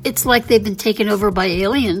it's like they've been taken over by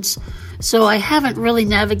aliens. So I haven't really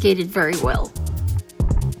navigated very well.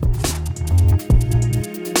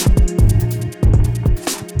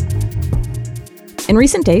 In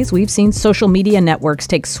recent days, we've seen social media networks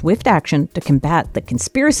take swift action to combat the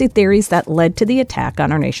conspiracy theories that led to the attack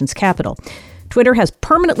on our nation's capital. Twitter has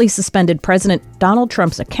permanently suspended President Donald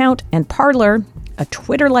Trump's account, and Parler, a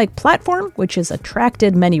Twitter-like platform which has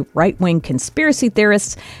attracted many right-wing conspiracy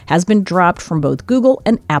theorists, has been dropped from both Google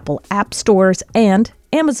and Apple app stores, and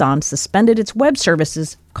Amazon suspended its web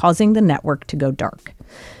services, causing the network to go dark.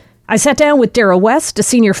 I sat down with Daryl West, a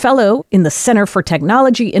senior fellow in the Center for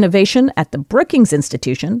Technology Innovation at the Brookings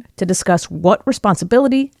Institution, to discuss what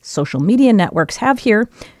responsibility social media networks have here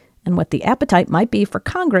and what the appetite might be for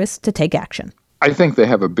Congress to take action. I think they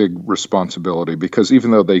have a big responsibility because even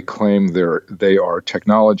though they claim they are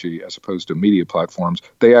technology as opposed to media platforms,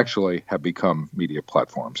 they actually have become media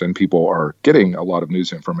platforms, and people are getting a lot of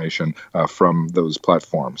news information from those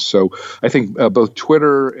platforms. So I think both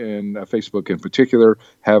Twitter and Facebook in particular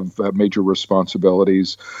have major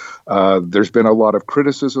responsibilities. There's been a lot of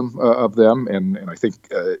criticism of them, and I think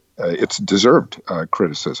it's deserved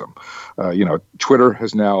criticism. Twitter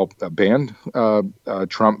has now banned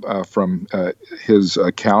Trump from his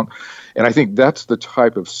account. And I think that's the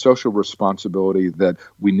type of social responsibility that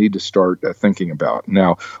we need to start thinking about.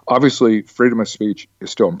 Now, obviously, freedom of speech is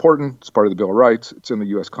still important. It's part of the Bill of Rights. It's in the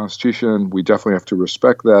U.S. Constitution. We definitely have to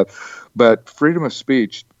respect that. But freedom of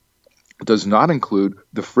speech does not include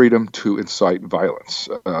the freedom to incite violence,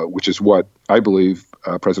 which is what I believe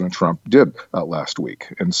President Trump did last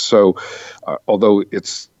week. And so, although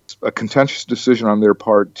it's a contentious decision on their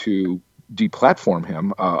part to deplatform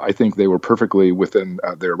him, I think they were perfectly within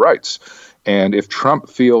their rights. And if Trump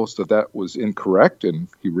feels that was incorrect, and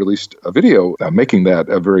he released a video making that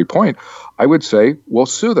a very point, I would say, well,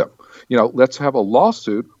 sue them. Let's have a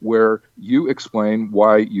lawsuit where you explain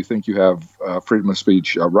why you think you have freedom of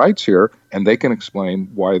speech rights here, and they can explain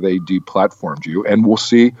why they deplatformed you, and we'll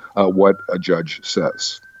see what a judge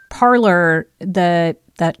says. Parler, that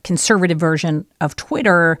conservative version of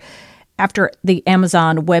Twitter, after the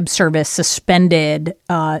Amazon Web Service suspended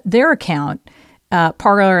their account,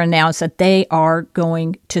 Parler announced that they are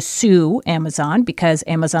going to sue Amazon because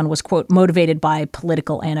Amazon was, quote, motivated by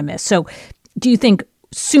political animus. So do you think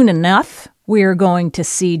soon enough we're going to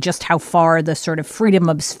see just how far the sort of freedom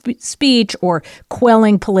of speech or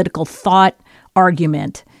quelling political thought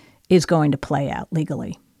argument is going to play out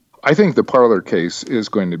legally? I think the Parler case is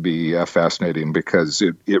going to be fascinating because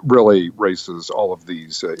it really raises all of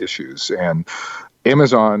these issues. And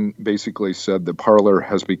Amazon basically said that Parler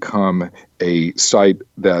has become a site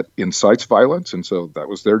that incites violence, and so that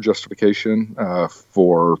was their justification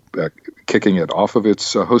for kicking it off of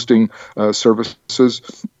its hosting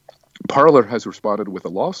services. Parler has responded with a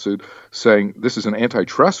lawsuit saying this is an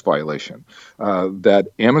antitrust violation, that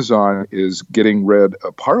Amazon is getting rid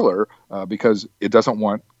of Parler because it doesn't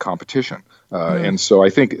want competition. And so I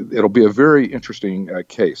think it'll be a very interesting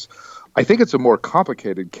case. I think it's a more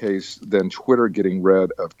complicated case than Twitter getting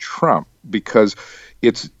rid of Trump, because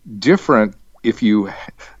it's different if you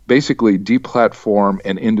basically deplatform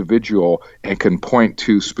an individual and can point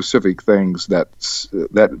to specific things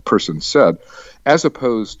that person said, as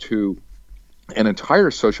opposed to an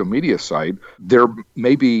entire social media site. There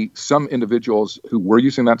may be some individuals who were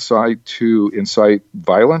using that site to incite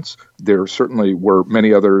violence. There certainly were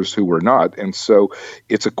many others who were not. And so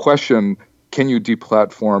it's a question, can you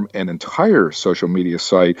deplatform an entire social media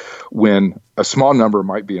site when a small number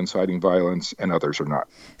might be inciting violence and others are not?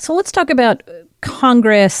 So let's talk about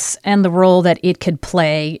Congress and the role that it could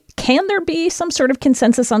play. Can there be some sort of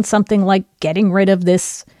consensus on something like getting rid of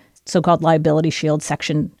this so-called liability shield,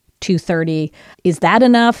 Section 230? Is that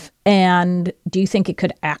enough? And do you think it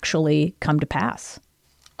could actually come to pass?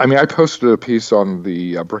 I mean, I posted a piece on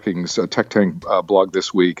the Brookings Tech Tank blog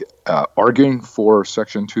this week arguing for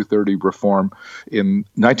Section 230 reform. In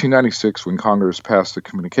 1996, when Congress passed the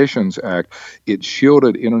Communications Act, it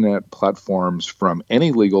shielded internet platforms from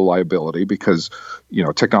any legal liability because,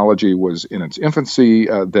 technology was in its infancy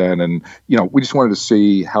then. And, we just wanted to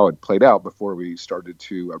see how it played out before we started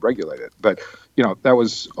to regulate it. But, that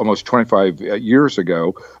was almost 25 years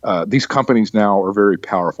ago. These companies now are very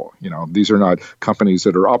powerful. These are not companies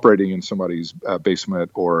that are operating in somebody's basement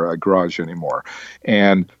or garage anymore.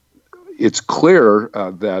 And it's clear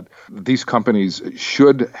that these companies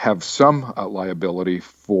should have some liability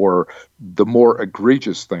for the more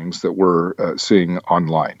egregious things that we're seeing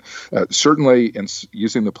online. Certainly, in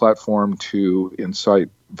using the platform to incite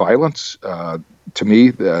violence, to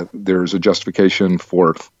me, there's a justification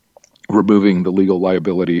for removing the legal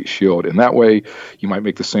liability shield. In that way, you might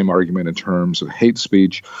make the same argument in terms of hate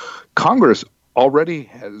speech. Congress already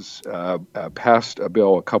has passed a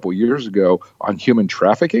bill a couple years ago on human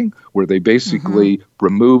trafficking, where they basically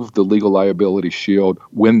remove the legal liability shield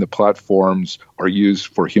when the platforms are used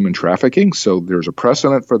for human trafficking. So there's a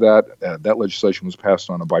precedent for that. That legislation was passed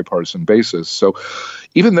on a bipartisan basis. So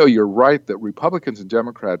even though you're right that Republicans and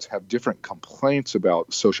Democrats have different complaints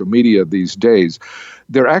about social media these days,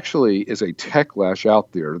 there actually is a techlash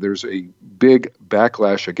out there. There's a big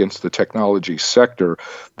backlash against the technology sector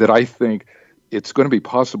that I think it's going to be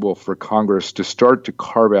possible for Congress to start to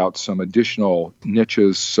carve out some additional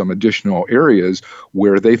niches, some additional areas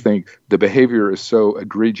where they think the behavior is so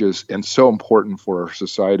egregious and so important for our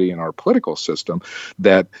society and our political system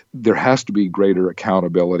that there has to be greater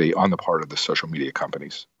accountability on the part of the social media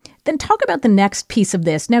companies. Then talk about the next piece of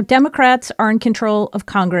this. Now, Democrats are in control of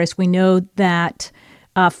Congress. We know that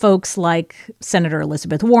folks like Senator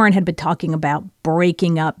Elizabeth Warren had been talking about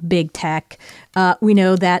breaking up big tech. We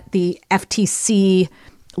know that the FTC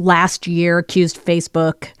last year accused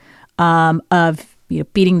Facebook of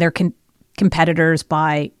beating their competitors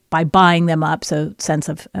by buying them up, so sense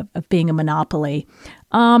of being a monopoly.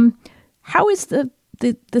 How is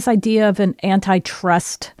this idea of an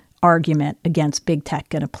antitrust argument against big tech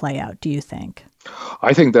going to play out, do you think?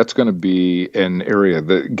 I think that's going to be an area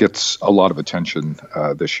that gets a lot of attention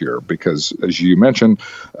this year because, as you mentioned,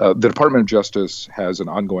 the Department of Justice has an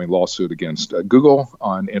ongoing lawsuit against Google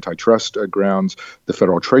on antitrust grounds. The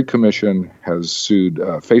Federal Trade Commission has sued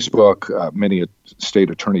Facebook. Many state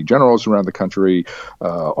attorney generals around the country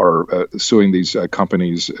are suing these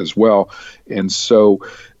companies as well. And so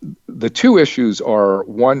the two issues are,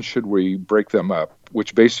 one, should we break them up?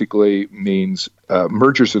 Which basically means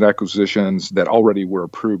mergers and acquisitions that already were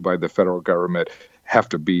approved by the federal government have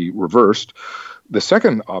to be reversed. The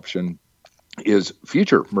second option is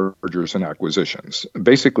future mergers and acquisitions.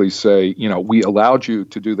 Basically say, we allowed you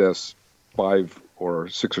to do this 5 or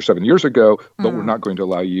 6 or 7 years ago, but we're not going to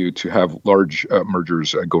allow you to have large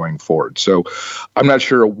mergers going forward. So I'm not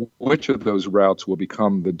sure which of those routes will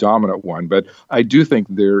become the dominant one, but I do think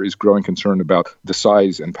there is growing concern about the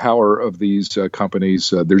size and power of these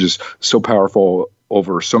companies. They're just so powerful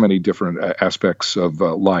over so many different aspects of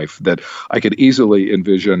life that I could easily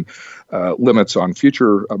envision limits on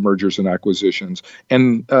future mergers and acquisitions.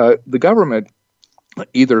 And the government,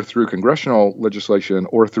 either through congressional legislation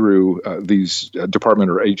or through these department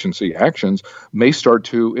or agency actions, may start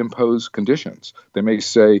to impose conditions. They may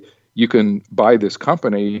say, you can buy this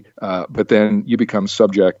company, but then you become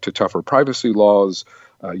subject to tougher privacy laws.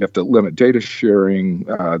 You have to limit data sharing.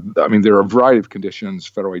 There are a variety of conditions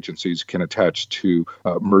federal agencies can attach to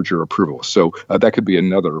merger approval. So that could be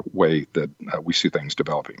another way that we see things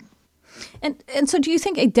developing. And so do you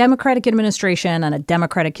think a Democratic administration and a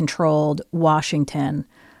Democratic-controlled Washington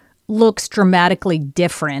looks dramatically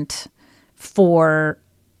different for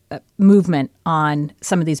movement on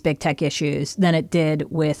some of these big tech issues than it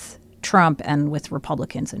did with Trump and with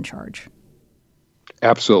Republicans in charge?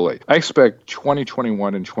 Absolutely. I expect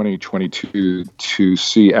 2021 and 2022 to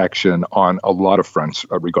see action on a lot of fronts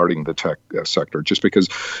regarding the tech sector, just because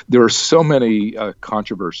there are so many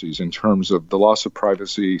controversies in terms of the loss of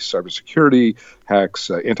privacy, cybersecurity, hacks,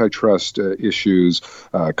 antitrust issues,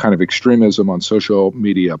 kind of extremism on social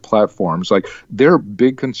media platforms. Like, there are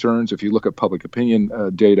big concerns. If you look at public opinion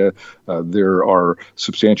data, there are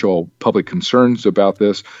substantial public concerns about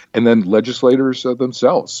this. And then legislators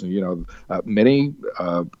themselves, many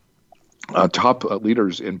top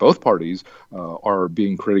leaders in both parties are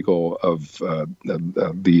being critical of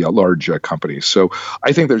the large companies. So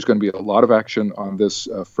I think there's going to be a lot of action on this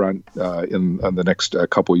front in the next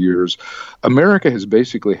couple of years. America has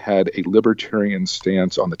basically had a libertarian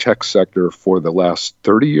stance on the tech sector for the last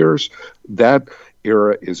 30 years. That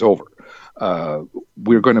era is over.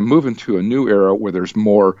 We're going to move into a new era where there's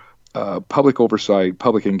more public oversight,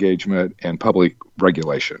 public engagement, and public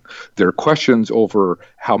regulation. There are questions over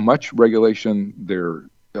how much regulation there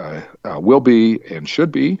will be and should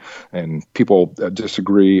be, and people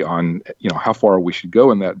disagree on how far we should go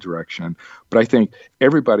in that direction. But I think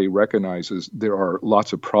everybody recognizes there are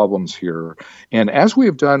lots of problems here. And as we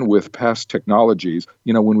have done with past technologies,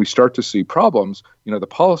 when we start to see problems, the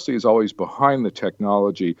policy is always behind the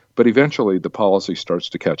technology, but eventually the policy starts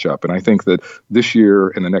to catch up. And I think that this year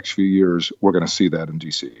and the next few years, we're going to see that in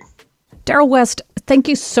D.C. Darrell West, thank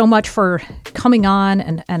you so much for coming on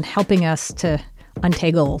and helping us to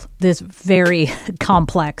untangle this very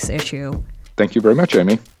complex issue. Thank you very much,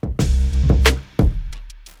 Amy.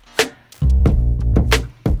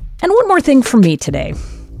 And one more thing from me today.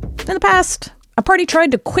 In the past, a party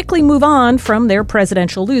tried to quickly move on from their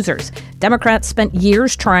presidential losers. Democrats spent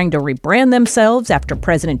years trying to rebrand themselves after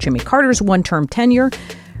President Jimmy Carter's one-term tenure.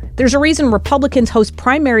 There's a reason Republicans host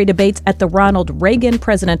primary debates at the Ronald Reagan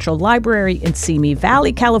Presidential Library in Simi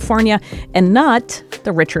Valley, California, and not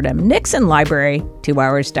the Richard M. Nixon Library 2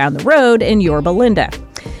 hours down the road in Yorba Linda.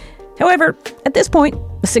 However, at this point,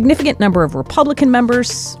 a significant number of Republican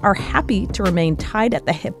members are happy to remain tied at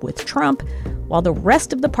the hip with Trump, while the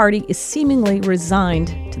rest of the party is seemingly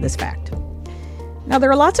resigned to this fact. Now,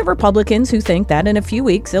 there are lots of Republicans who think that in a few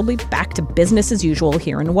weeks they'll be back to business as usual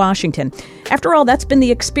here in Washington. After all, that's been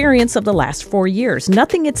the experience of the last 4 years.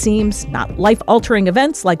 Nothing, it seems, not life-altering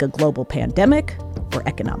events like a global pandemic or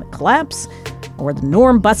economic collapse or the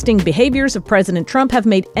norm-busting behaviors of President Trump have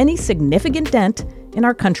made any significant dent in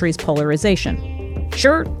our country's polarization.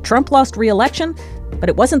 Sure, Trump lost re-election, but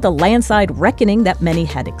it wasn't the landslide reckoning that many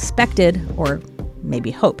had expected or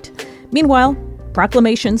maybe hoped. Meanwhile,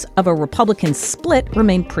 proclamations of a Republican split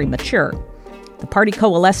remain premature. The party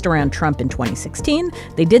coalesced around Trump in 2016.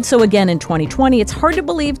 They did so again in 2020. It's hard to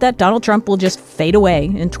believe that Donald Trump will just fade away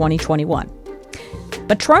in 2021.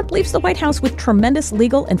 But Trump leaves the White House with tremendous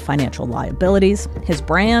legal and financial liabilities. His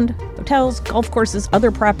brand, hotels, golf courses,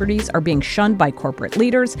 other properties are being shunned by corporate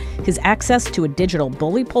leaders. His access to a digital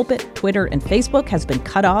bully pulpit, Twitter and Facebook, has been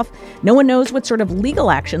cut off. No one knows what sort of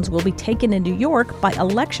legal actions will be taken in New York by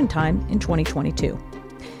election time in 2022.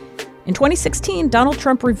 In 2016, Donald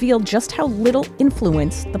Trump revealed just how little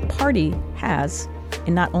influence the party has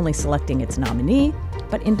in not only selecting its nominee,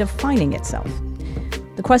 but in defining itself.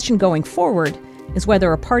 The question going forward is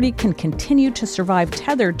whether a party can continue to survive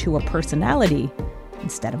tethered to a personality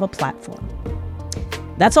instead of a platform.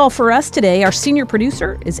 That's all for us today. Our senior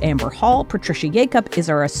producer is Amber Hall. Patricia Yakup is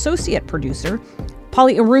our associate producer.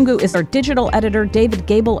 Polly Irungu is our digital editor. David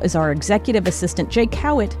Gable is our executive assistant. Jay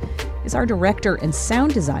Cowett is our director and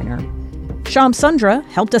sound designer. Sham Sundra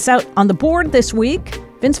helped us out on the board this week.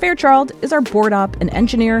 Vince Fairchild is our board op and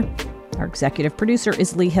engineer. Our executive producer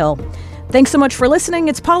is Lee Hill. Thanks so much for listening.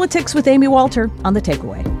 It's Politics with Amy Walter on The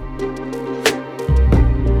Takeaway.